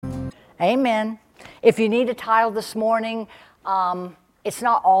Amen. If you need a title this morning, it's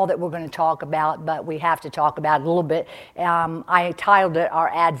not all that we're going to talk about, but we have to talk about it a little bit. I titled it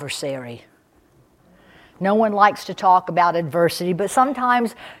Our Adversary. No one likes to talk about adversity, but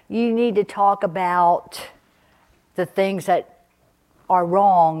sometimes you need to talk about the things that are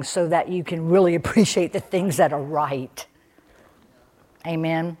wrong so that you can really appreciate the things that are right.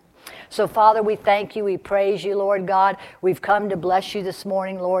 Amen. So, Father, we thank you. We praise you, Lord God. We've come to bless you this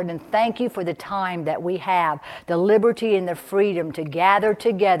morning, Lord, and thank you for the time that we have, the liberty and the freedom to gather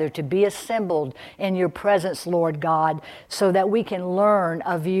together, to be assembled in your presence, Lord God, so that we can learn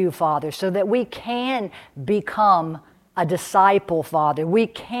of you, Father, so that we can become a disciple, Father. We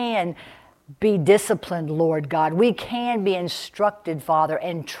can be disciplined, Lord God. We can be instructed, Father,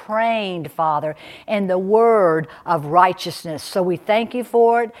 and trained, Father, in the word of righteousness. So we thank you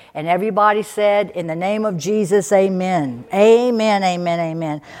for it. And everybody said, in the name of Jesus, amen. Amen, amen,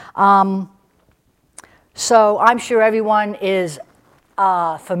 amen. So I'm sure everyone is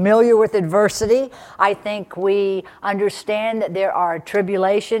familiar with adversity. I think we understand that there are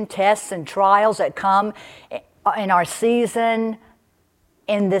tribulation, tests, and trials that come in our season,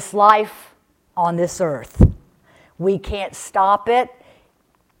 in this life, on this earth. We can't stop it.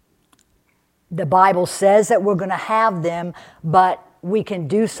 The Bible says that we're going to have them, but we can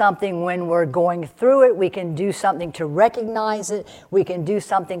do something when we're going through it. We can do something to recognize it. We can do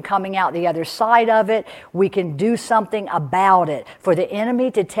something coming out the other side of it. We can do something about it. For the enemy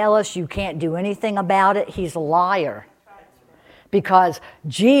to tell us you can't do anything about it, he's a liar. Because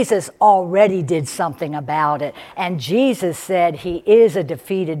Jesus already did something about it. And Jesus said he is a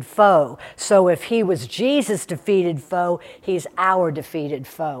defeated foe. So if he was Jesus' defeated foe, he's our defeated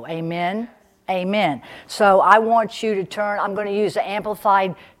foe. Amen? Amen. So I want you to turn, I'm going to use the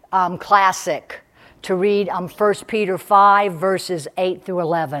Amplified Classic to read 1 Peter 5, verses 8 through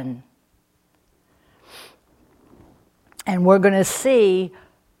 11. And we're going to see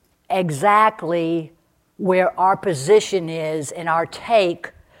exactly where our position is in our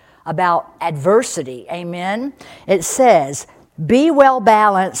take about adversity. Amen? It says, be well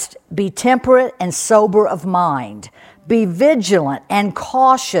balanced, be temperate and sober of mind. Be vigilant and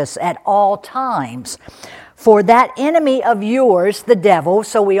cautious at all times. For that enemy of yours, the devil,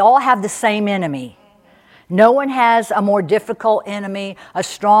 so we all have the same enemy. No one has a more difficult enemy, a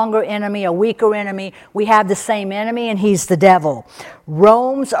stronger enemy, a weaker enemy. We have the same enemy, and he's the devil.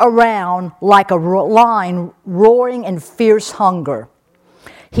 Roams around like a lion roaring in fierce hunger.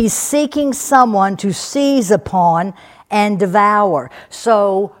 He's seeking someone to seize upon and devour.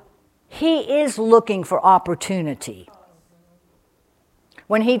 So he is looking for opportunity.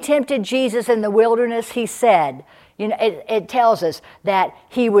 When he tempted Jesus in the wilderness, he said, it tells us that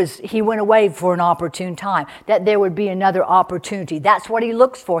he went away for an opportune time, that there would be another opportunity. That's what he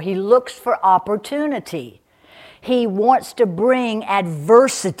looks for. He looks for opportunity. He wants to bring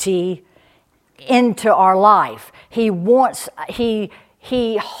adversity into our life. He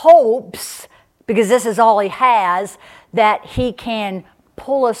hopes, because this is all he has, that he can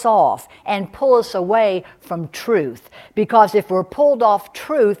pull us off and pull us away from truth. Because if we're pulled off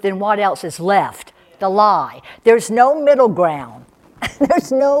truth, then what else is left? The lie. There's no middle ground.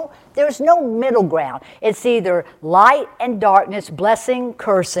 There's no middle ground. It's either light and darkness, blessing,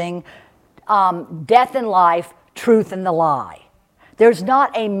 cursing, death and life, truth and the lie. There's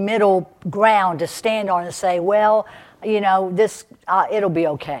not a middle ground to stand on and say, well, this it'll be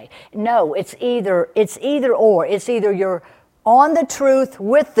okay. No, it's either or. It's either you're on the truth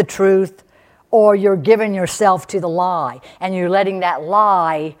with the truth, or you're giving yourself to the lie, and you're letting that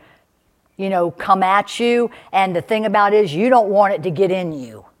lie come at you. And the thing about it is, you don't want it to get in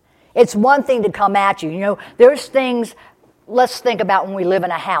you. It's one thing to come at you. There's things, let's think about when we live in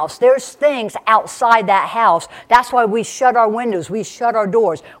a house. There's things outside that house. That's why we shut our windows. We shut our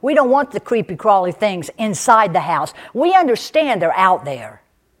doors. We don't want the creepy crawly things inside the house. We understand they're out there.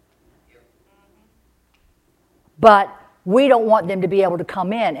 But we don't want them to be able to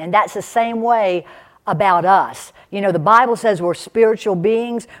come in. And that's the same way about us. The Bible says we're spiritual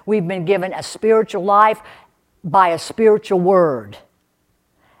beings. We've been given a spiritual life by a spiritual word.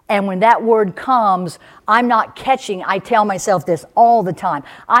 And when that word comes, I tell myself this all the time,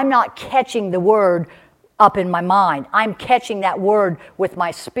 I'm not catching the word up in my mind. I'm catching that word with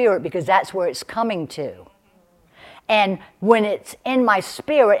my spirit, because that's where it's coming to. And when it's in my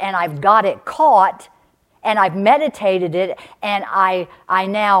spirit and I've got it caught and I've meditated it and I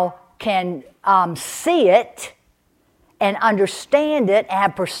now can see it and understand it and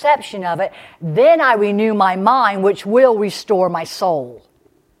have perception of it, then I renew my mind, which will restore my soul.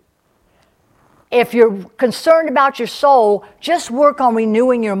 If you're concerned about your soul, just work on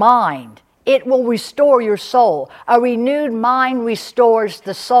renewing your mind. It will restore your soul. A renewed mind restores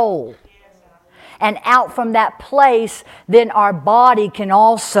the soul. And out from that place, then our body can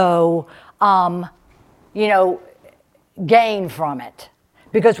also, gain from it.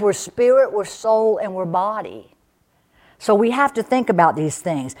 Because we're spirit, we're soul, and we're body. So we have to think about these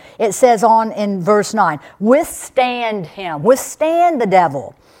things. It says on in verse 9, withstand him, withstand the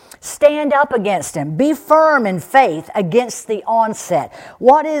devil. Stand up against him. Be firm in faith against the onset.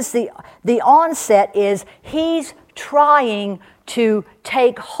 What is the onset is he's trying to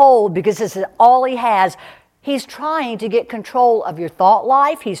take hold because this is all he has. He's trying to get control of your thought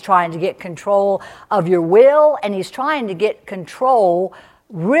life. He's trying to get control of your will. And he's trying to get control,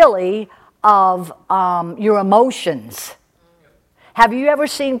 really, of your emotions. Have you ever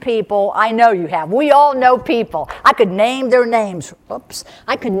seen people? I know you have. We all know people. I could name their names. Oops.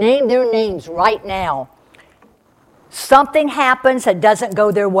 I could name their names right now. Something happens that doesn't go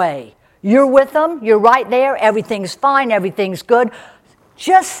their way. You're with them. You're right there. Everything's fine. Everything's good.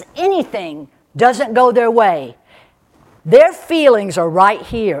 Just anything doesn't go their way. Their feelings are right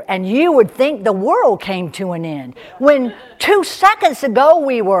here. And you would think the world came to an end. When 2 seconds ago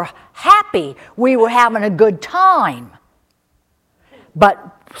we were happy. We were having a good time.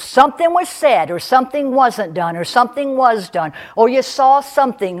 But something was said, or something wasn't done, or something was done, or you saw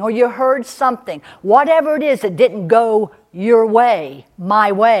something, or you heard something, whatever it is that didn't go your way,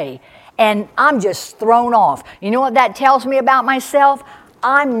 my way, and I'm just thrown off. You know what that tells me about myself?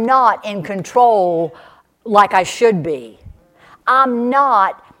 I'm not in control like I should be. I'm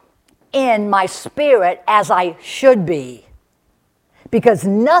not in my spirit as I should be. Because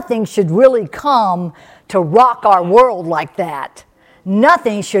nothing should really come to rock our world like that.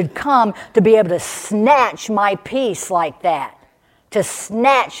 Nothing should come to be able to snatch my peace like that, to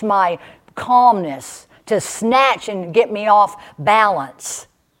snatch my calmness, to snatch and get me off balance.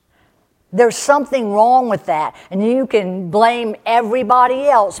 There's something wrong with that, and you can blame everybody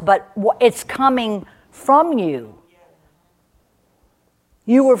else, but it's coming from you.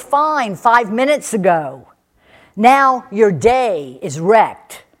 You were fine 5 minutes ago. Now your day is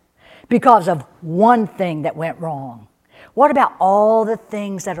wrecked because of one thing that went wrong. What about all the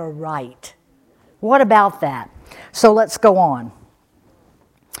things that are right? What about that? So let's go on.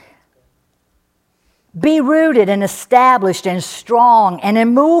 Be rooted and established and strong and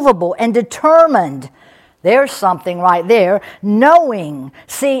immovable and determined. There's something right there. Knowing.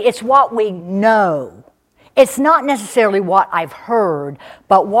 See, it's what we know. It's not necessarily what I've heard,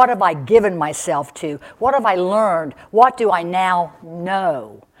 but what have I given myself to? What have I learned? What do I now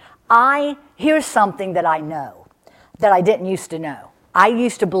know? Here's something that I know that I didn't used to know. I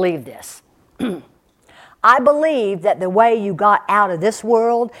used to believe this. I believed that the way you got out of this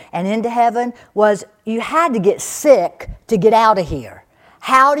world and into heaven was you had to get sick to get out of here.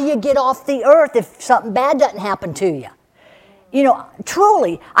 How do you get off the earth if something bad doesn't happen to you? You know,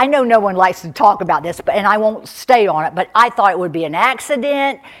 truly, I know no one likes to talk about this, and I won't stay on it, but I thought it would be an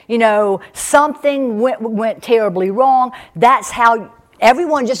accident, something went terribly wrong. That's how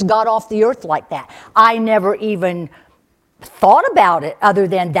everyone just got off the earth like that. I never even thought about it other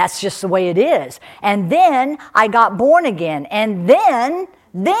than that's just the way it is. And then I got born again. And then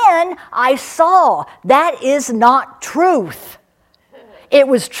I saw that is not truth. It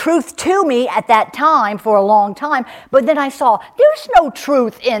was truth to me at that time for a long time. But then I saw there's no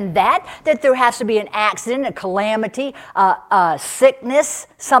truth in that there has to be an accident, a calamity, a sickness,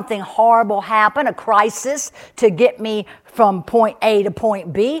 something horrible happen, a crisis to get me from point A to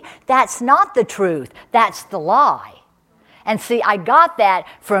point B. That's not the truth. That's the lie. And see, I got that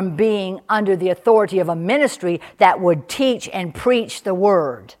from being under the authority of a ministry that would teach and preach the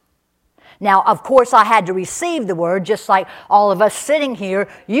Word. Now, of course, I had to receive the Word, just like all of us sitting here.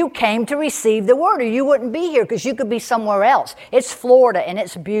 You came to receive the Word, or you wouldn't be here because you could be somewhere else. It's Florida, and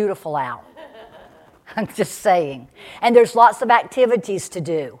it's beautiful out. I'm just saying. And there's lots of activities to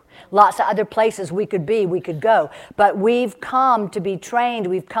do. Lots of other places we could be, we could go. But we've come to be trained.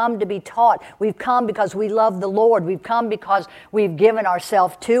 We've come to be taught. We've come because we love the Lord. We've come because we've given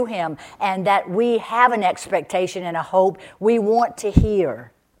ourselves to Him, and that we have an expectation and a hope we want to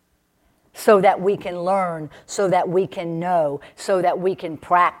hear, so that we can learn, so that we can know, so that we can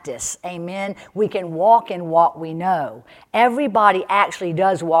practice. Amen? We can walk in what we know. Everybody actually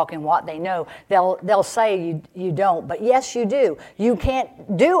does walk in what they know. They'll say you don't, but yes, you do. You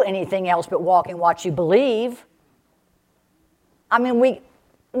can't do anything else but walk in what you believe. I mean, we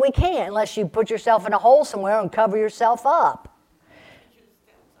can't unless you put yourself in a hole somewhere and cover yourself up.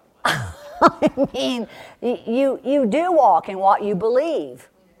 I mean, you do walk in what you believe.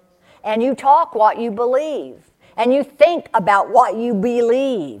 and you talk what you believe, and you think about what you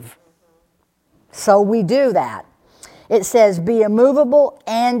believe. So we do that. It says, be immovable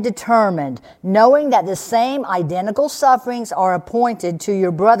and determined, knowing that the same identical sufferings are appointed to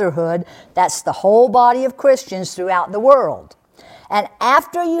your brotherhood, that's the whole body of Christians throughout the world. And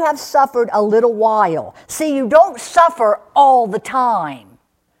after you have suffered a little while, see, you don't suffer all the time.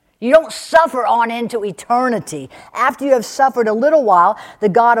 You don't suffer on into eternity. After you have suffered a little while, the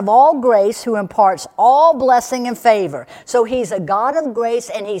God of all grace who imparts all blessing and favor. So he's a God of grace,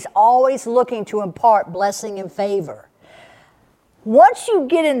 and he's always looking to impart blessing and favor. Once you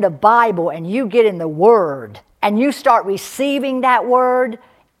get in the Bible and you get in the Word and you start receiving that Word,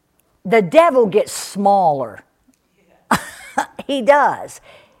 the devil gets smaller. He does.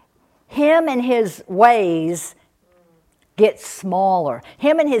 Him and his ways get smaller.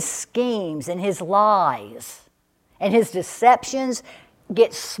 Him and his schemes and his lies and his deceptions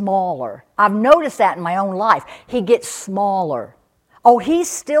get smaller. I've noticed that in my own life. He gets smaller. Oh, he's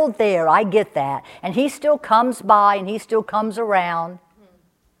still there, I get that. And he still comes by and he still comes around.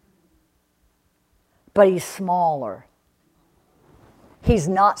 But he's smaller. He's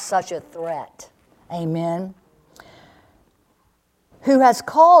not such a threat. Amen. Who has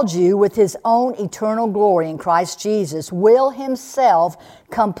called you with his own eternal glory in Christ Jesus, will himself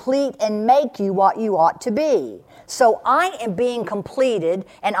complete and make you what you ought to be. So I am being completed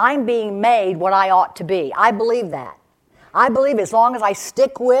and I'm being made what I ought to be. I believe that. I believe as long as I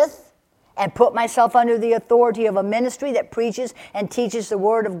stick with and put myself under the authority of a ministry that preaches and teaches the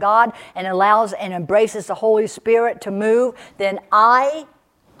Word of God and allows and embraces the Holy Spirit to move, then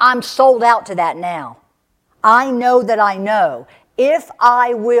I'm sold out to that now. I know that I know. If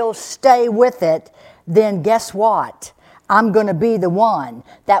I will stay with it, then guess what? I'm going to be the one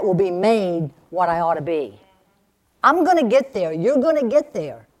that will be made what I ought to be. I'm going to get there. You're going to get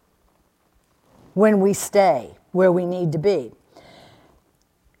there when we stay where we need to be.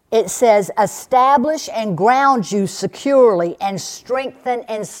 It says, establish and ground you securely and strengthen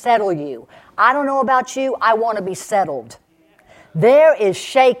and settle you. I don't know about you. I want to be settled. There is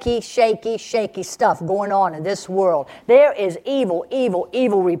shaky stuff going on in this world. There is evil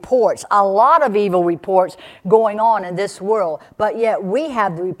reports, a lot of evil reports going on in this world. But yet we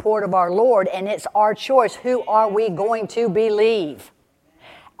have the report of our Lord, and it's our choice. Who are we going to believe?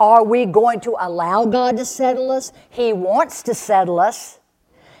 Are we going to allow God to settle us? He wants to settle us.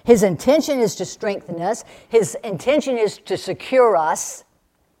 His intention is to strengthen us. His intention is to secure us.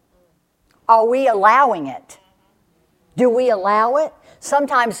 Are we allowing it? Do we allow it?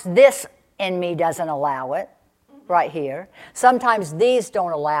 Sometimes this in me doesn't allow it, right here. Sometimes these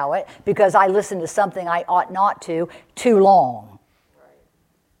don't allow it because I listen to something I ought not to too long.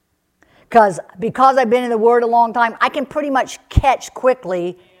 Because I've been in the Word a long time, I can pretty much catch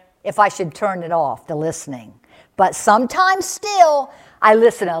quickly if I should turn it off, the listening. But sometimes still, I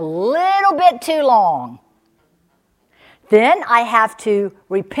listen a little bit too long. Then I have to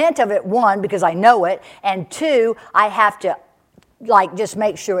repent of it, one, because I know it, and two, I have to just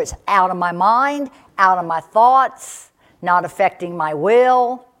make sure it's out of my mind, out of my thoughts, not affecting my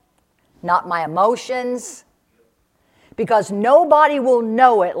will, not my emotions, because nobody will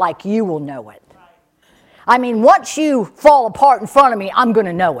know it like you will know it. I mean, once you fall apart in front of me, I'm going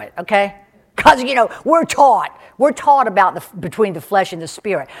to know it, okay? Because, we're taught about between the flesh and the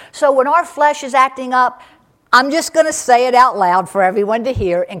spirit. So when our flesh is acting up, I'm just going to say it out loud for everyone to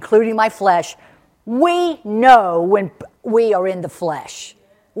hear, including my flesh. We know when we are in the flesh.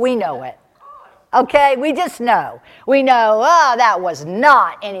 We know it. Okay? We just know. We know, that was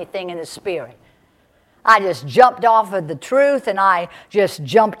not anything in the spirit. I just jumped off of the truth and I just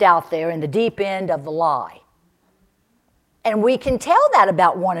jumped out there in the deep end of the lie. And we can tell that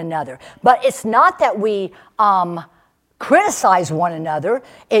about one another. But it's not that we criticize one another.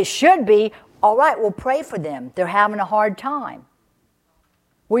 It should be, all right, we'll pray for them. They're having a hard time.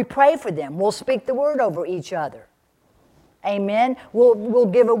 We pray for them. We'll speak the word over each other. Amen. We'll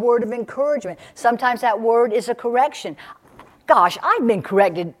give a word of encouragement. Sometimes that word is a correction. Gosh, I've been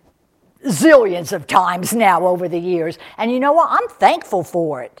corrected zillions of times now over the years. And you know what? I'm thankful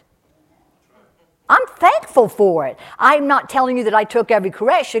for it. I'm thankful for it. I'm not telling you that I took every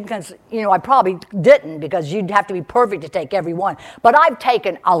correction because, I probably didn't because you'd have to be perfect to take every one. But I've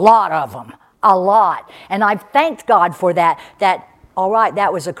taken a lot of them, a lot. And I've thanked God for that, all right,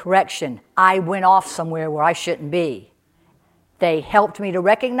 that was a correction. I went off somewhere where I shouldn't be. They helped me to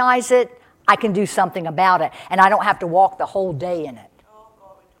recognize it. I can do something about it. And I don't have to walk the whole day in it.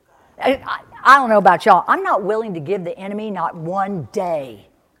 I don't know about y'all. I'm not willing to give the enemy not one day.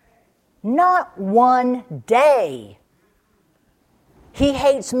 Not one day. He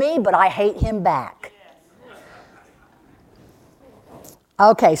hates me, but I hate him back.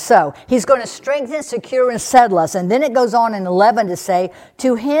 Okay, so he's going to strengthen, secure, and settle us. And then it goes on in 11 to say,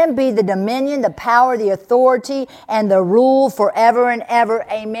 to him be the dominion, the power, the authority, and the rule forever and ever.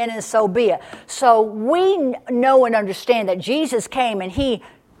 Amen, and so be it. So we know and understand that Jesus came and he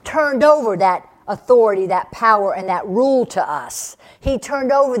turned over that authority, that power, and that rule to us. He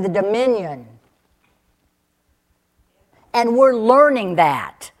turned over the dominion. And we're learning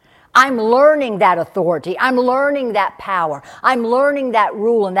that. I'm learning that authority. I'm learning that power. I'm learning that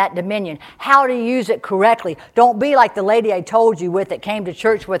rule and that dominion, how to use it correctly. Don't be like the lady I told you with that came to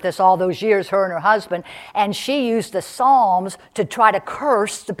church with us all those years, her and her husband, and she used the Psalms to try to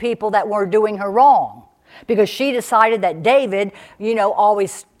curse the people that were doing her wrong. Because she decided that David,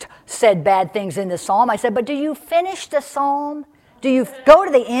 always said bad things in the Psalm. I said, but do you finish the Psalm? Do you go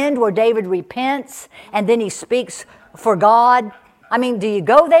to the end where David repents and then he speaks for God? I mean, do you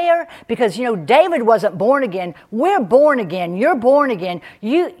go there? Because, David wasn't born again. We're born again. You're born again.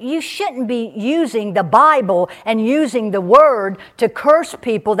 You shouldn't be using the Bible and using the Word to curse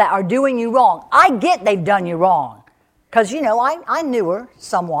people that are doing you wrong. I get they've done you wrong. Because, I knew her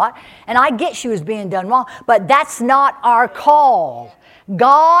somewhat, and I get she was being done wrong. But that's not our call.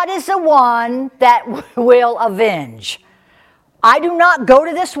 God is the one that will avenge. I do not go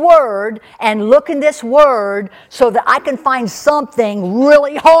to this Word and look in this Word so that I can find something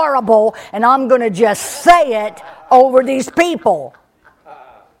really horrible and I'm going to just say it over these people.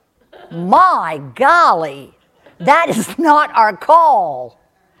 My golly, that is not our call.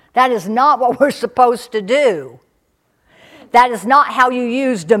 That is not what we're supposed to do. That is not how you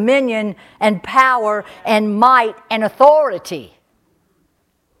use dominion and power and might and authority.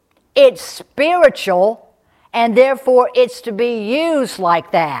 It's spiritual. And therefore, it's to be used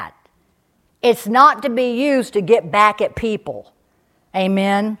like that. It's not to be used to get back at people.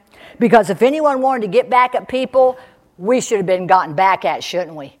 Amen? Because if anyone wanted to get back at people, we should have been gotten back at,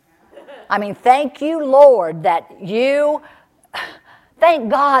 shouldn't we? I mean, thank you, Lord, thank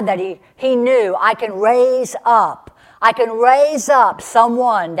God that He knew I can raise up. I can raise up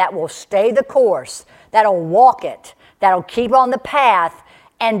someone that will stay the course, that'll walk it, that'll keep on the path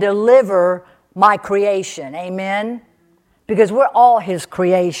and deliver my creation. Amen? Because we're all His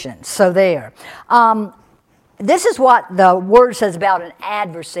creation. So there. This is what the Word says about an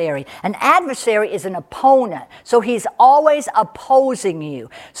adversary. An adversary is an opponent. So he's always opposing you.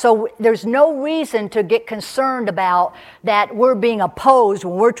 So there's no reason to get concerned about that we're being opposed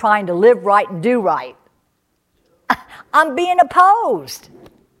when we're trying to live right and do right. I'm being opposed.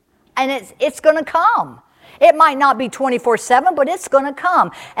 And it's going to come. It might not be 24/7, but it's going to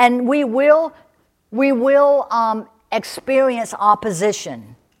come. And we will experience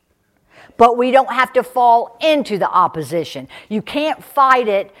opposition. But we don't have to fall into the opposition. You can't fight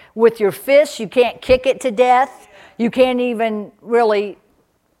it with your fists. You can't kick it to death. You can't even really,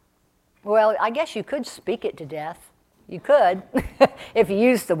 well, I guess you could speak it to death. You could. If you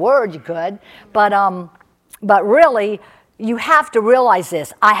use the word, you could. But really, you have to realize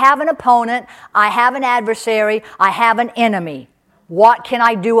this. I have an opponent. I have an adversary. I have an enemy. What can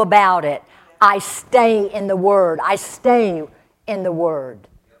I do about it? I stay in the Word. I stay in the Word.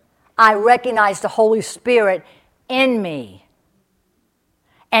 I recognize the Holy Spirit in me.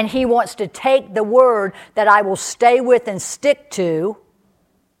 And He wants to take the Word that I will stay with and stick to,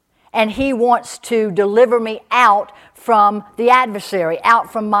 and He wants to deliver me out from the adversary,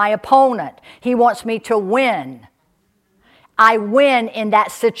 out from my opponent. He wants me to win. I win in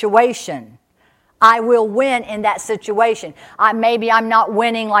that situation. I will win in that situation. Maybe I'm not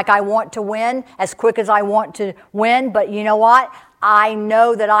winning like I want to win, as quick as I want to win, but you know what? I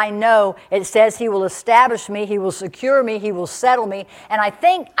know that I know. It says He will establish me, He will secure me, He will settle me. And I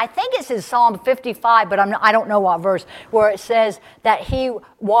think it's in Psalm 55, but I don't know what verse, where it says that He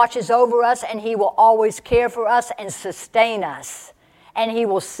watches over us and He will always care for us and sustain us. And He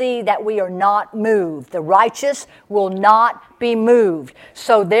will see that we are not moved. The righteous will not be moved.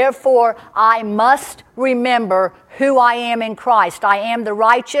 So therefore, I must remember who I am in Christ. I am the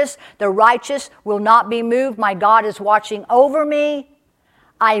righteous. The righteous will not be moved. My God is watching over me.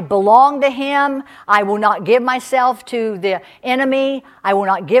 I belong to Him. I will not give myself to the enemy. I will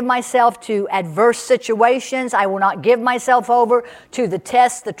not give myself to adverse situations. I will not give myself over to the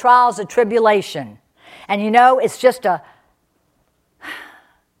tests, the trials, the tribulation. And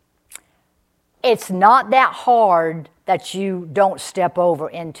it's not that hard that you don't step over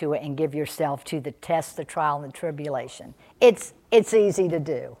into it and give yourself to the test, the trial, and the tribulation. It's easy to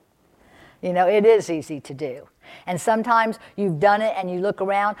do. You know, it is easy to do. And sometimes you've done it and you look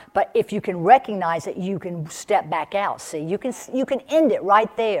around, but if you can recognize it, you can step back out. See, you can end it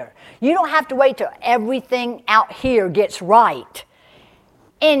right there. You don't have to wait till everything out here gets right.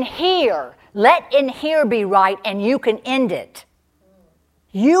 In here, let in here be right, and you can end it.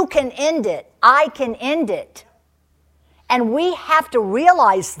 You can end it. I can end it. And we have to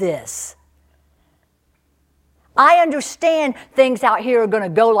realize this. I understand things out here are going to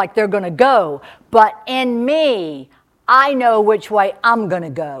go like they're going to go, but in me, I know which way I'm going to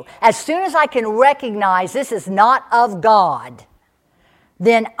go. As soon as I can recognize this is not of God,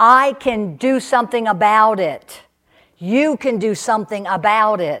 then I can do something about it. You can do something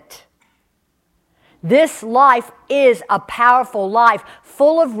about it. This life is a powerful life,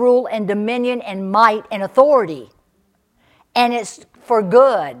 full of rule and dominion and might and authority. And it's for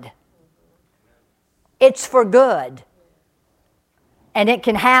good. It's for good. And it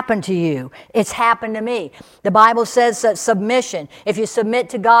can happen to you. It's happened to me. The Bible says that submission, if you submit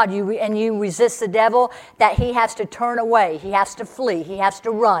to God and you resist the devil, that he has to turn away. He has to flee. He has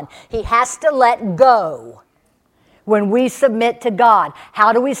to run. He has to let go. When we submit to God,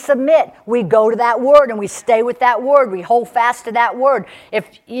 how do we submit? We go to that word and we stay with that word. We hold fast to that word. If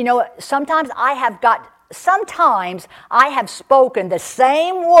you know, sometimes I have spoken the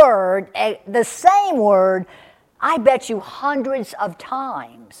same word, I bet you hundreds of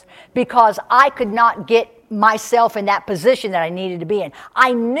times, because I could not get myself in that position that I needed to be in.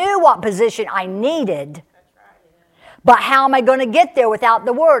 I knew what position I needed. But how am I going to get there without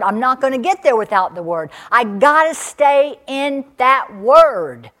the Word? I'm not going to get there without the Word. I got to stay in that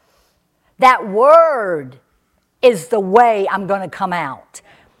Word. That Word is the way I'm going to come out.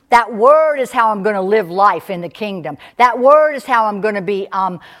 That Word is how I'm going to live life in the kingdom. That Word is how I'm going to be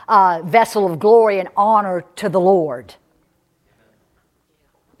a vessel of glory and honor to the Lord.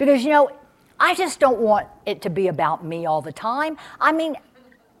 Because, you know, I just don't want it to be about me all the time. I mean,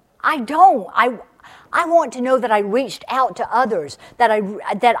 I don't. I want to know that I reached out to others, that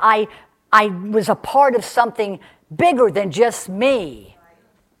I was a part of something bigger than just me.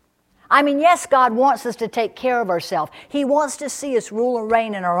 I mean, yes, God wants us to take care of ourselves. He wants to see us rule and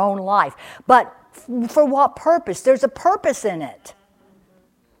reign in our own life. But for what purpose? There's a purpose in it.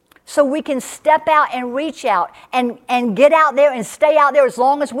 So we can step out and reach out and get out there and stay out there as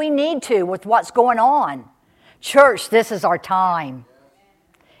long as we need to with what's going on. Church, this is our time.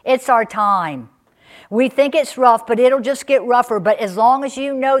 It's our time. We think it's rough, but it'll just get rougher. But as long as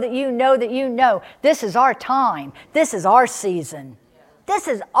you know that you know that you know, this is our time. This is our season. This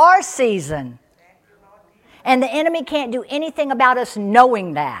is our season. And the enemy can't do anything about us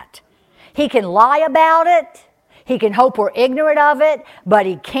knowing that. He can lie about it. He can hope we're ignorant of it. But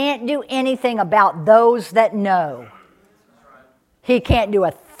he can't do anything about those that know. He can't do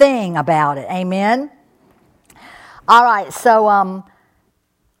a thing about it. Amen? All right, so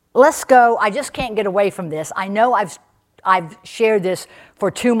let's go. I just can't get away from this. I know I've shared this for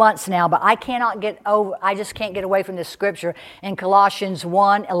 2 months now, but I just can't get away from this scripture in Colossians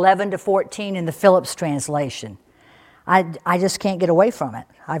 1:11-14 in the Phillips translation. I just can't get away from it.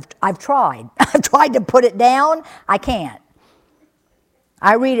 I've tried. I've tried to put it down. I can't.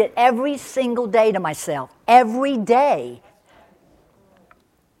 I read it every single day to myself. Every day.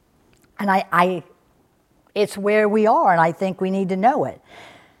 And it's where we are, and I think we need to know it.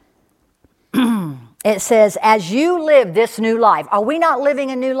 It says, as you live this new life. Are we not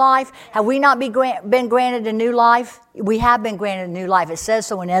living a new life? Have we not been granted a new life? We have been granted a new life. It says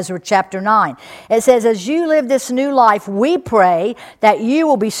so in Ezra chapter 9. It says, as you live this new life, we pray that you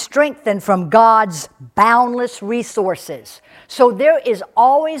will be strengthened from God's boundless resources. So there is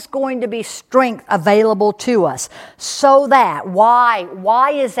always going to be strength available to us. So that,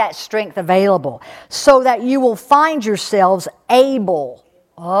 why is that strength available? So that you will find yourselves able,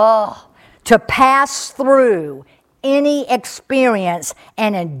 to pass through any experience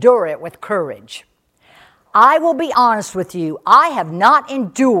and endure it with courage. I will be honest with you, I have not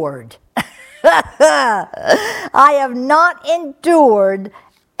endured. I have not endured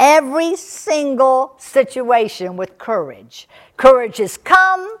every single situation with courage. Courage has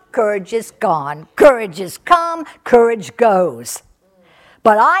come, courage is gone. Courage has come, courage goes.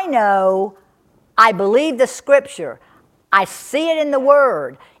 But I know, I believe the scripture. I see it in the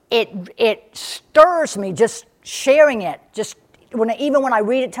Word. It stirs me just sharing it, even when I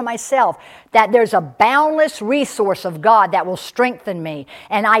read it to myself, that there's a boundless resource of God that will strengthen me,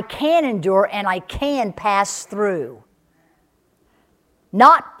 and I can endure and I can pass through.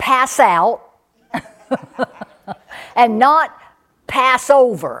 Not pass out and not pass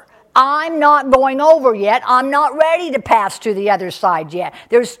over. I'm not going over yet. I'm not ready to pass to the other side yet.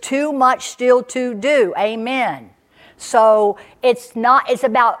 There's too much still to do. Amen. So it's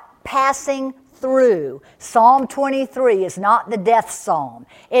about passing through. Psalm 23 is not the death psalm.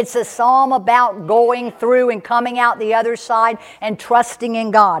 It's a psalm about going through and coming out the other side and trusting in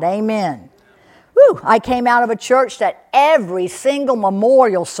God. Amen. Whew, I came out of a church that every single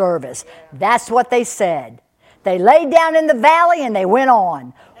memorial service, that's what they said. They laid down in the valley and they went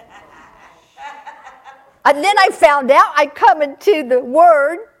on. And then I found out, I come into the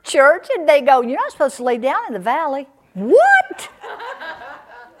Word church and they go, you're not supposed to lay down in the valley. What?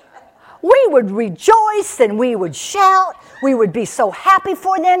 We would rejoice and we would shout. We would be so happy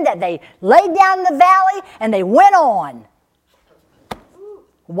for them that they laid down in the valley and they went on.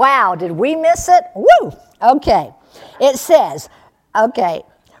 Wow, did we miss it? Woo! Okay. It says, okay,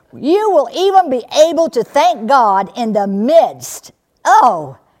 you will even be able to thank God in the midst.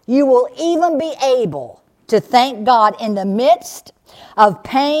 Oh, you will even be able to thank God in the midst of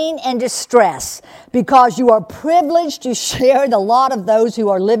pain and distress, because you are privileged to share the lot of those who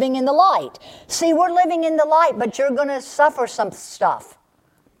are living in the light. See, we're living in the light, but you're going to suffer some stuff.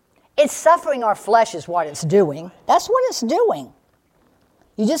 It's suffering our flesh is what it's doing. That's what it's doing.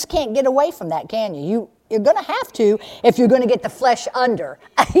 You just can't get away from that, can you? You're going to have to if you're going to get the flesh under.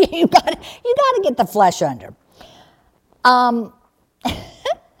 you got to get the flesh under.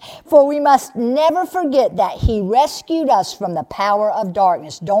 For we must never forget that He rescued us from the power of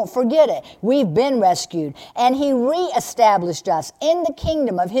darkness. Don't forget it. We've been rescued. And He reestablished us in the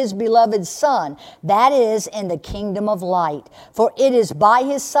kingdom of His beloved Son, that is, in the kingdom of light. For it is by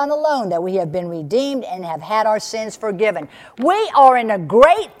His Son alone that we have been redeemed and have had our sins forgiven. We are in a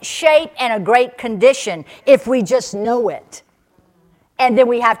great shape and a great condition if we just know it. And then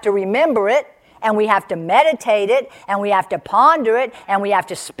we have to remember it. And we have to meditate it, and we have to ponder it, and we have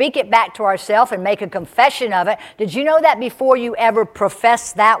to speak it back to ourselves and make a confession of it. Did you know that before you ever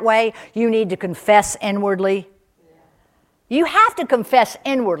profess that way, you need to confess inwardly? You have to confess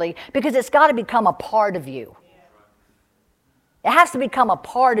inwardly because it's got to become a part of you. It has to become a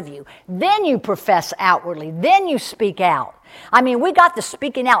part of you. Then you profess outwardly. Then you speak out. I mean, we got the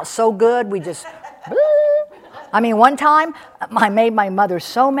speaking out so good, we just... one time, I made my mother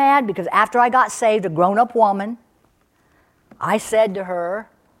so mad because after I got saved, a grown-up woman, I said to her,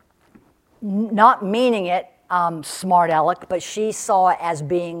 not meaning it, smart aleck, but she saw it as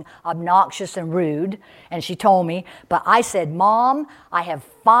being obnoxious and rude, and she told me, but I said, Mom, I have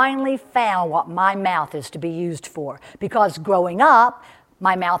finally found what my mouth is to be used for, because growing up,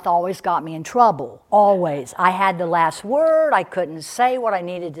 my mouth always got me in trouble, always. I had the last word. I couldn't say what I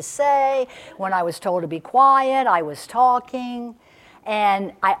needed to say. When I was told to be quiet, I was talking.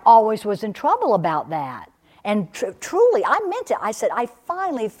 And I always was in trouble about that. And truly, I meant it. I said, I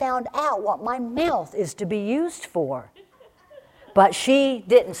finally found out what my mouth is to be used for. But she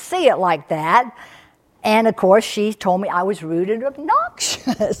didn't see it like that. And of course, she told me I was rude and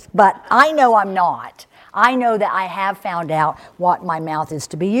obnoxious. But I know I'm not. I know that I have found out what my mouth is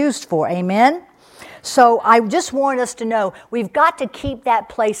to be used for. Amen? So I just want us to know we've got to keep that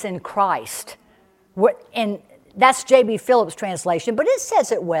place in Christ. And that's J.B. Phillips' translation, but it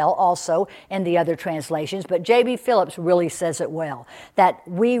says it well also in the other translations. But J.B. Phillips really says it well, that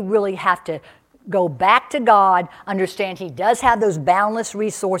we really have to go back to God, understand He does have those boundless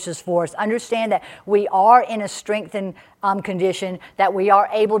resources for us, understand that we are in a strengthened condition, that we are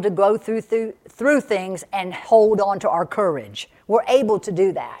able to go through things and hold on to our courage. We're able to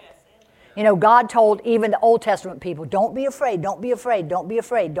do that. You know, God told even the Old Testament people, don't be afraid, don't be afraid, don't be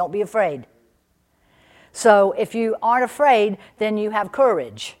afraid, don't be afraid. So if you aren't afraid, then you have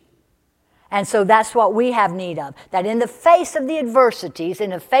courage. And so that's what we have need of. That in the face of the adversities,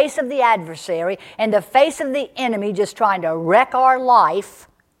 in the face of the adversary, in the face of the enemy just trying to wreck our life,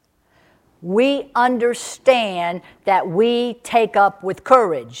 we understand that we take up with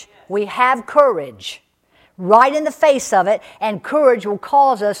courage. We have courage right in the face of it, and courage will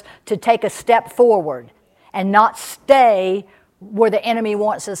cause us to take a step forward and not stay where the enemy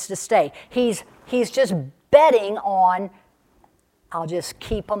wants us to stay. He's just betting on, I'll just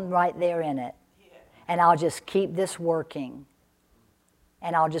keep them right there in it. And I'll just keep this working.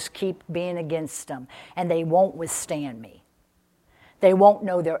 And I'll just keep being against them. And they won't withstand me. They won't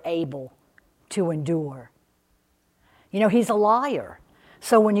know they're able to endure. You know, he's a liar.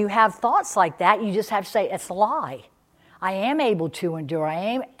 So when you have thoughts like that, you just have to say, it's a lie. I am able to endure.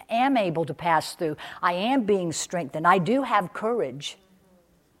 I am able to pass through. I am being strengthened. I do have courage.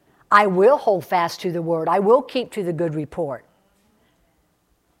 I will hold fast to the word. I will keep to the good report.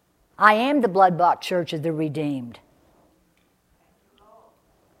 I am the blood-bought church of the redeemed.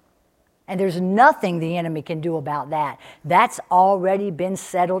 And there's nothing the enemy can do about that. That's already been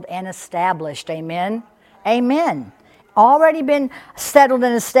settled and established. Amen? Amen. Already been settled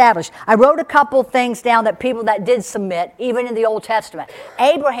and established. I wrote a couple things down that people that did submit, even in the Old Testament.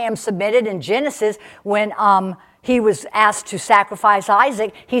 Abraham submitted in Genesis when he was asked to sacrifice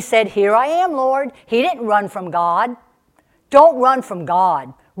Isaac. He said, "Here I am, Lord." He didn't run from God. Don't run from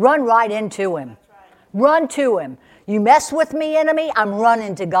God. Run right into Him. Run to Him. You mess with me, enemy, I'm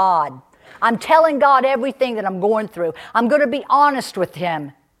running to God. I'm telling God everything that I'm going through. I'm going to be honest with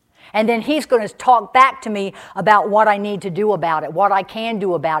Him. And then He's going to talk back to me about what I need to do about it, what I can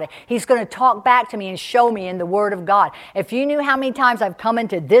do about it. He's going to talk back to me and show me in the Word of God. If you knew how many times I've come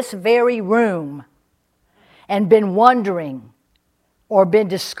into this very room and been wondering or been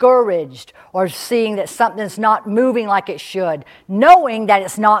discouraged or seeing that something's not moving like it should, knowing that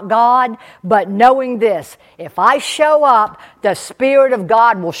it's not God, but knowing this, if I show up, the Spirit of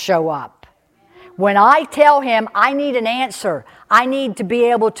God will show up. When I tell Him I need an answer, I need to be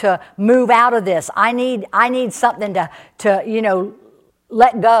able to move out of this. I need something to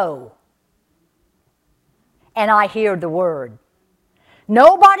let go. And I hear the Word.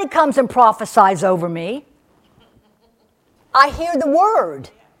 Nobody comes and prophesies over me. I hear the Word.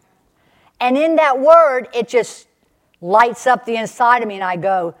 And in that Word, it just lights up the inside of me and I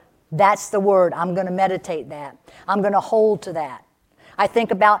go, that's the Word. I'm going to meditate that. I'm going to hold to that. I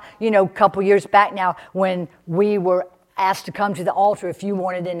think about, a couple years back now when we were asked to come to the altar if you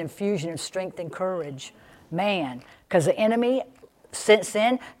wanted an infusion of strength and courage. Man, because the enemy, since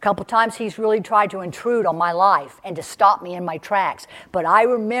then, a couple times he's really tried to intrude on my life and to stop me in my tracks. But I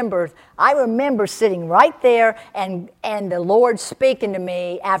remember sitting right there and the Lord speaking to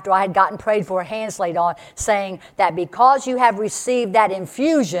me after I had gotten prayed for, hands laid on, saying that because you have received that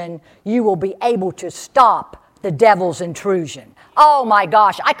infusion, you will be able to stop the devil's intrusion. Oh my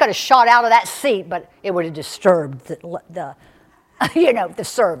gosh, I could have shot out of that seat, but it would have disturbed the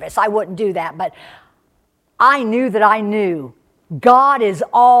service. I wouldn't do that, but I knew God is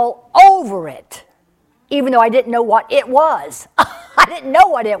all over it, even though I didn't know what it was. I didn't know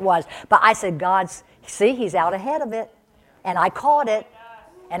what it was, but I said, God, see, He's out ahead of it, and I caught it,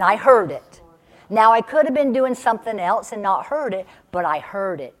 and I heard it. Now, I could have been doing something else and not heard it, but I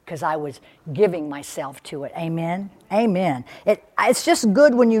heard it because I was giving myself to it. Amen? Amen. It's just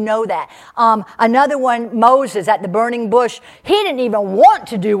good when you know that. Another one, Moses at the burning bush, he didn't even want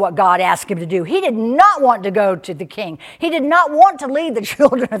to do what God asked him to do. He did not want to go to the king. He did not want to lead the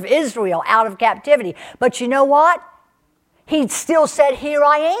children of Israel out of captivity. But you know what? He still said, "Here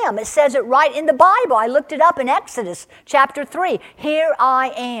I am." It says it right in the Bible. I looked it up in Exodus chapter 3. Here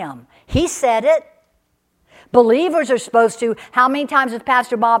I am. He said it. Believers are supposed to. How many times has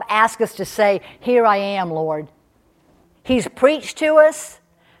Pastor Bob asked us to say, "Here I am, Lord"? He's preached to us.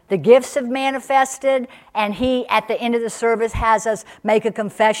 The gifts have manifested. And He, at the end of the service, has us make a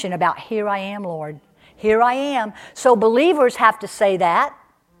confession about, "Here I am, Lord. Here I am." So believers have to say that.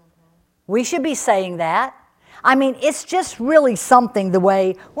 We should be saying that. I mean, it's just really something the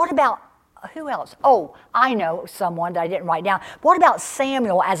way, what about, who else? Oh, I know someone that I didn't write down. What about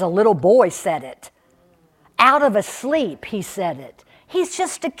Samuel as a little boy said it? Out of a sleep, he said it. He's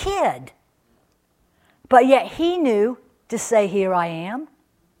just a kid. But yet he knew to say, "Here I am."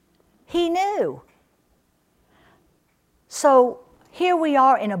 He knew. So here we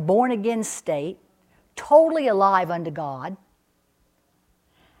are in a born-again state, totally alive unto God,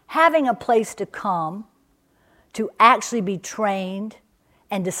 having a place to come, to actually be trained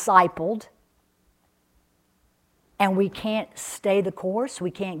and discipled, and we can't stay the course,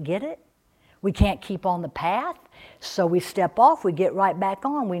 we can't get it, we can't keep on the path, so we step off, we get right back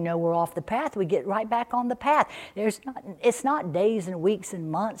on. We know we're off the path, we get right back on the path. It's not days and weeks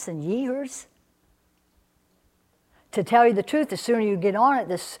and months and years. To tell you the truth, the sooner you get on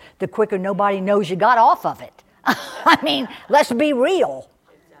it, the quicker nobody knows you got off of it. I mean, let's be real.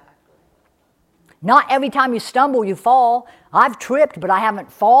 Not every time you stumble, you fall. I've tripped, but I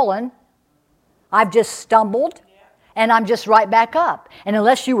haven't fallen. I've just stumbled, and I'm just right back up. And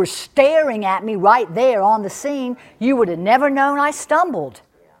unless you were staring at me right there on the scene, you would have never known I stumbled.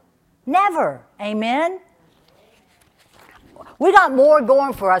 Never. Amen? We got more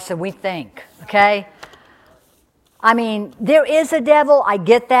going for us than we think, okay? I mean, there is a devil, I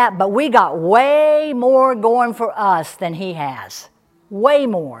get that, but we got way more going for us than he has. Way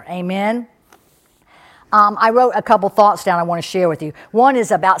more. Amen? I wrote a couple thoughts down I want to share with you. One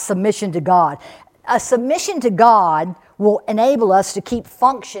is about submission to God. A submission to God will enable us to keep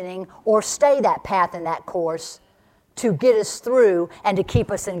functioning or stay that path and that course to get us through and to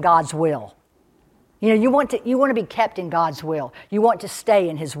keep us in God's will. You know, you want to be kept in God's will. You want to stay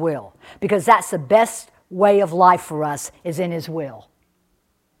in His will, because that's the best way of life for us, is in His will.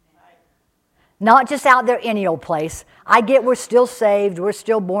 Not just out there any old place. I get we're still saved, we're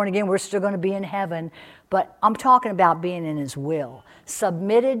still born again, we're still going to be in heaven, but I'm talking about being in His will,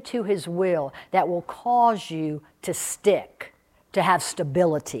 submitted to His will that will cause you to stick, to have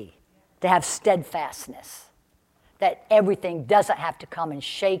stability, to have steadfastness. That everything doesn't have to come and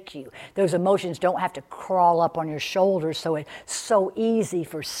shake you. Those emotions don't have to crawl up on your shoulders, so it's so easy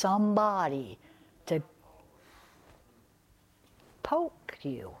for somebody to poke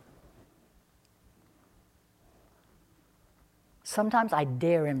you. Sometimes I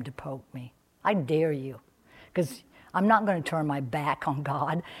dare him to poke me. I dare you. Because I'm not going to turn my back on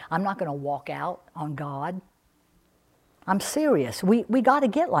God. I'm not going to walk out on God. I'm serious. We got to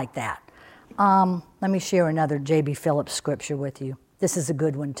get like that. Let me share another J.B. Phillips scripture with you. This is a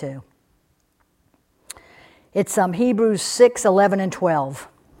good one too. It's Hebrews 6, 11, and 12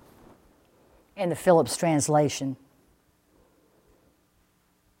 in the Phillips translation.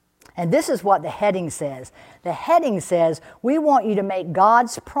 And this is what the heading says. The heading says, we want you to make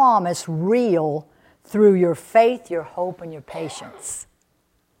God's promise real through your faith, your hope, and your patience.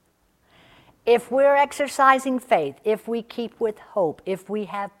 If we're exercising faith, if we keep with hope, if we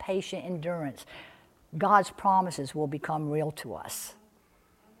have patient endurance, God's promises will become real to us.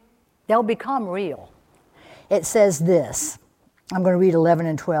 They'll become real. It says this. I'm going to read 11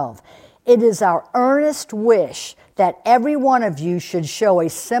 and 12. It is our earnest wish that every one of you should show a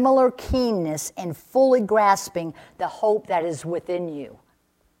similar keenness in fully grasping the hope that is within you.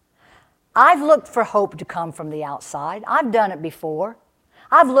 I've looked for hope to come from the outside. I've done it before.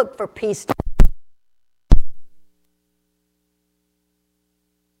 I've looked for peace to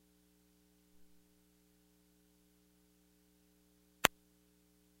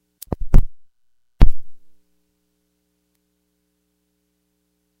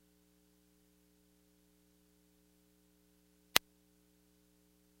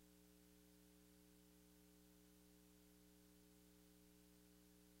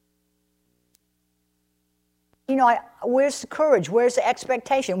where's the courage? Where's the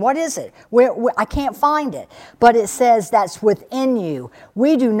expectation? What is it? Where I can't find it. But it says that's within you.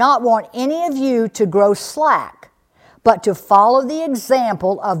 We do not want any of you to grow slack, but to follow the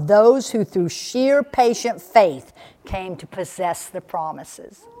example of those who through sheer patient faith came to possess the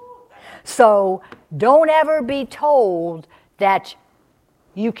promises. So don't ever be told that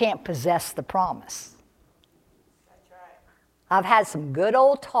you can't possess the promise. That's right. I've had some good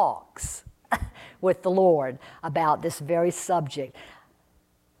old talks with the Lord about this very subject.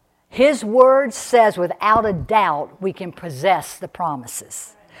 His word says without a doubt we can possess the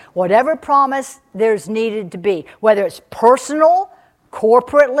promises. Whatever promise there's needed to be, whether it's personal,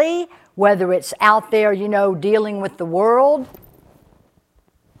 corporately, whether it's out there, dealing with the world,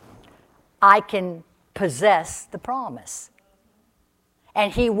 I can possess the promise.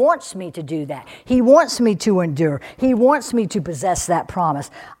 And He wants me to do that. He wants me to endure. He wants me to possess that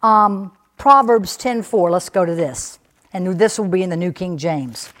promise. Proverbs 10:4, let's go to this. And this will be in the New King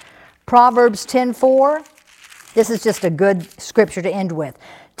James. Proverbs 10:4, this is just a good scripture to end with.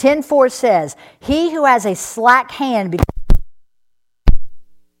 10:4 says, he who has a slack hand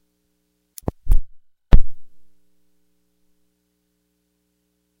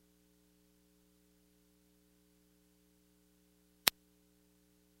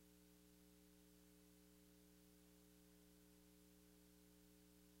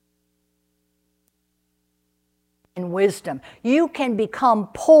in wisdom. You can become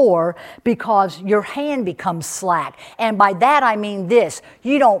poor because your hand becomes slack. And by that I mean this.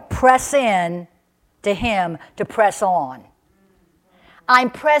 You don't press in to Him to press on. I'm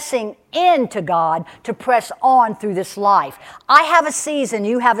pressing into God to press on through this life. I have a season,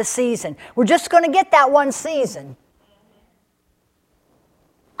 you have a season. We're just going to get that one season.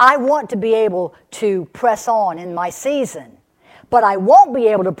 I want to be able to press on in my season. But I won't be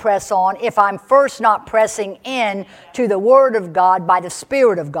able to press on if I'm first not pressing in to the Word of God by the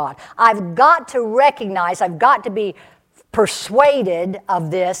Spirit of God. I've got to recognize, I've got to be persuaded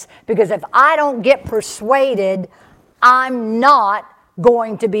of this, because if I don't get persuaded, I'm not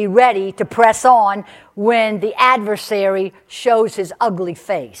going to be ready to press on when the adversary shows his ugly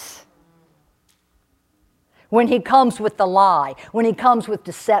face. When he comes with the lie, when he comes with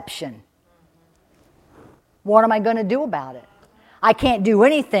deception. What am I going to do about it? I can't do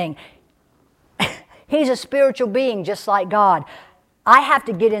anything. He's a spiritual being just like God. I have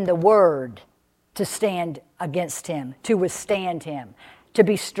to get in the Word to stand against him, to withstand him, to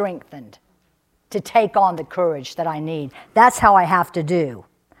be strengthened, to take on the courage that I need. That's how I have to do.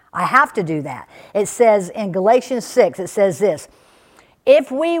 I have to do that. It says in Galatians 6, it says this,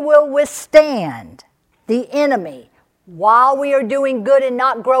 if we will withstand the enemy while we are doing good and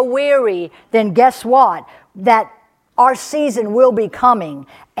not grow weary, then guess what? That our season will be coming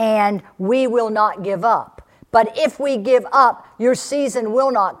and we will not give up. But if we give up, your season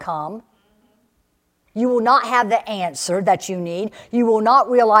will not come. You will not have the answer that you need. You will not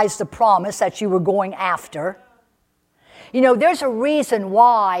realize the promise that you were going after. You know, there's a reason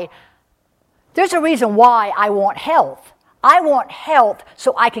why I want health. I want health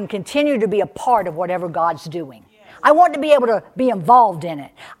so I can continue to be a part of whatever God's doing. I want to be able to be involved in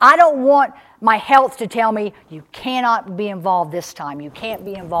it. I don't want my health to tell me, you cannot be involved this time. You can't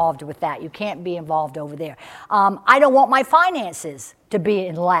be involved with that. You can't be involved over there. I don't want my finances to be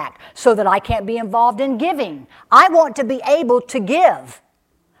in lack so that I can't be involved in giving. I want to be able to give.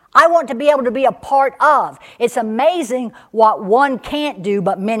 I want to be able to be a part of. It's amazing what one can't do,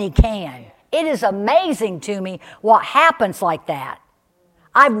 but many can. It is amazing to me what happens like that.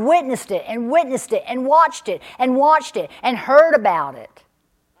 I've witnessed it and watched it and heard about it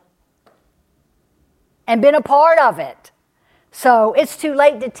and been a part of it. So it's too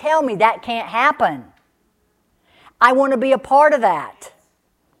late to tell me that can't happen. I want to be a part of that.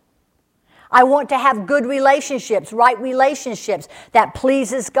 I want to have good relationships, right relationships that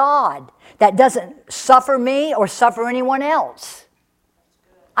pleases God, that doesn't suffer me or suffer anyone else.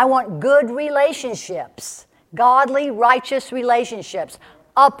 I want good relationships, godly, righteous relationships.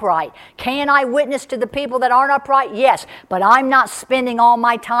 Upright. Can I witness to the people that aren't upright? Yes, but I'm not spending all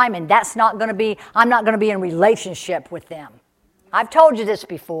my time, and I'm not going to be in relationship with them. I've told you this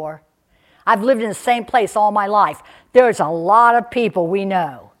before. I've lived in the same place all my life. There's a lot of people we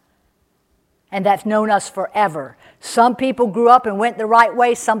know, and that's known us forever. Some people grew up and went the right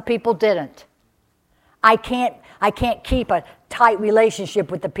way, some people didn't. I can't keep a tight relationship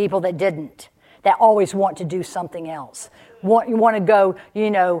with the people that didn't, that always want to do something else. You want to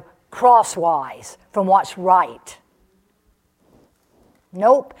go, crosswise from what's right.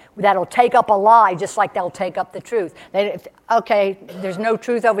 Nope, that'll take up a lie just like they'll take up the truth. Okay, there's no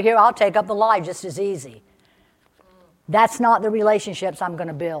truth over here, I'll take up the lie just as easy. That's not the relationships I'm going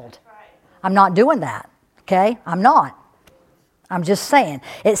to build. I'm not doing that, okay? I'm not. I'm just saying.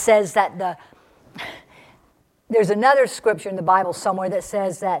 It says that there's another scripture in the Bible somewhere that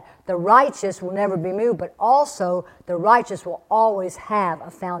says that the righteous will never be moved, but also the righteous will always have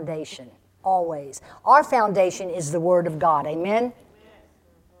a foundation. Always. Our foundation is the Word of God. Amen?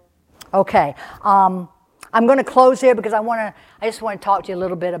 Okay. I'm going to close here because I just want to talk to you a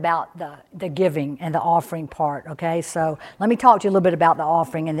little bit about the giving and the offering part. Okay? So let me talk to you a little bit about the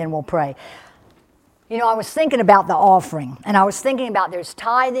offering and then we'll pray. I was thinking about the offering, and I was thinking about there's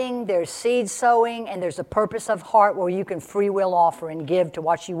tithing, there's seed sowing, and there's a purpose of heart where you can free will offer and give to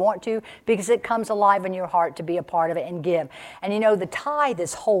what you want to because it comes alive in your heart to be a part of it and give. And the tithe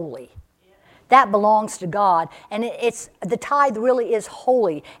is holy. That belongs to God, and the tithe really is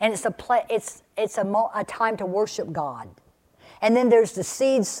holy, and it's a time to worship God. And then there's the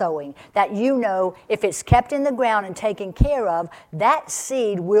seed sowing that if it's kept in the ground and taken care of, that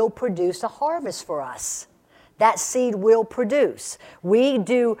seed will produce a harvest for us. That seed will produce. We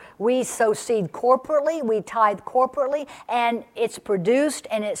sow seed corporately, we tithe corporately, and it's produced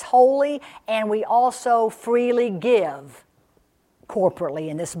and it's holy, and we also freely give corporately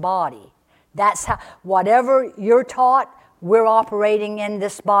in this body. That's how, whatever you're taught, we're operating in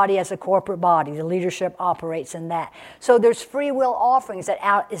this body as a corporate body. The leadership operates in that. So there's free will offerings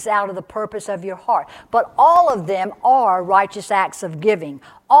that is out of the purpose of your heart. But all of them are righteous acts of giving.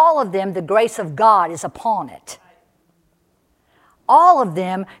 All of them, the grace of God is upon it. All of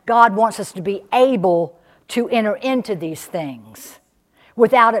them, God wants us to be able to enter into these things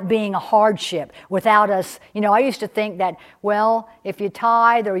without it being a hardship, without us, I used to think that, if you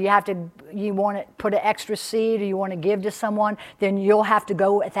tithe or you want to put an extra seed or you want to give to someone, then you'll have to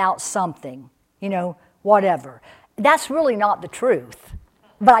go without something, whatever. That's really not the truth.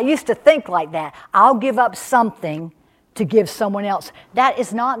 But I used to think like that. I'll give up something to give someone else. That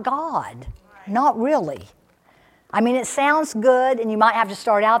is not God. Not really. I mean, it sounds good and you might have to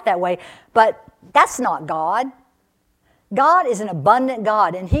start out that way, but that's not God. God is an abundant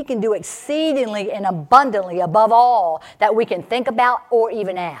God, and He can do exceedingly and abundantly above all that we can think about or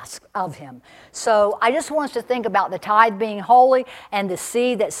even ask of Him. So I just want us to think about the tithe being holy and the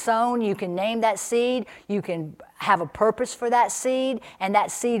seed that's sown. You can name that seed. You can have a purpose for that seed, and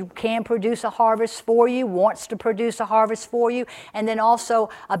that seed can produce a harvest for you, wants to produce a harvest for you. And then also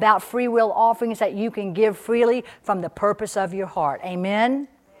about free will offerings that you can give freely from the purpose of your heart. Amen?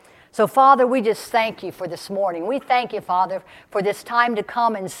 So, Father, we just thank you for this morning. We thank you, Father, for this time to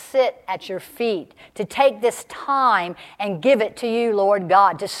come and sit at your feet, to take this time and give it to you, Lord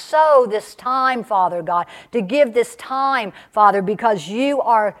God, to sow this time, Father God, to give this time, Father, because you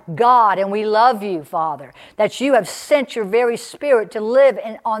are God and we love you, Father, that you have sent your very Spirit to live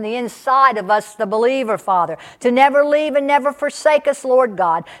on the inside of us, the believer, Father, to never leave and never forsake us, Lord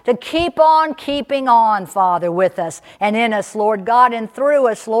God, to keep on keeping on, Father, with us and in us, Lord God, and through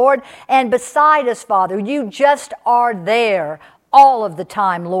us, Lord, and beside us, Father. You just are there all of the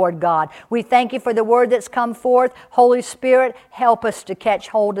time, Lord God. We thank you for the word that's come forth. Holy Spirit, help us to catch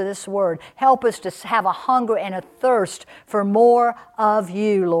hold of this word. Help us to have a hunger and a thirst for more of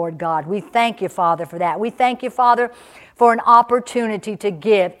you, Lord God. We thank you, Father, for that. We thank you, Father, for an opportunity to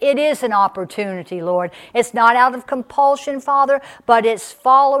give. It is an opportunity, Lord. It's not out of compulsion, Father, but it's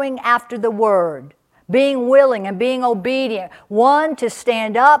following after the word, being willing and being obedient. One, to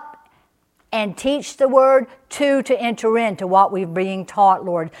stand up and teach the word. Two, to enter into what we're being taught,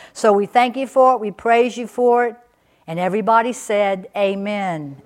 Lord. So we thank you for it. We praise you for it. And everybody said, amen.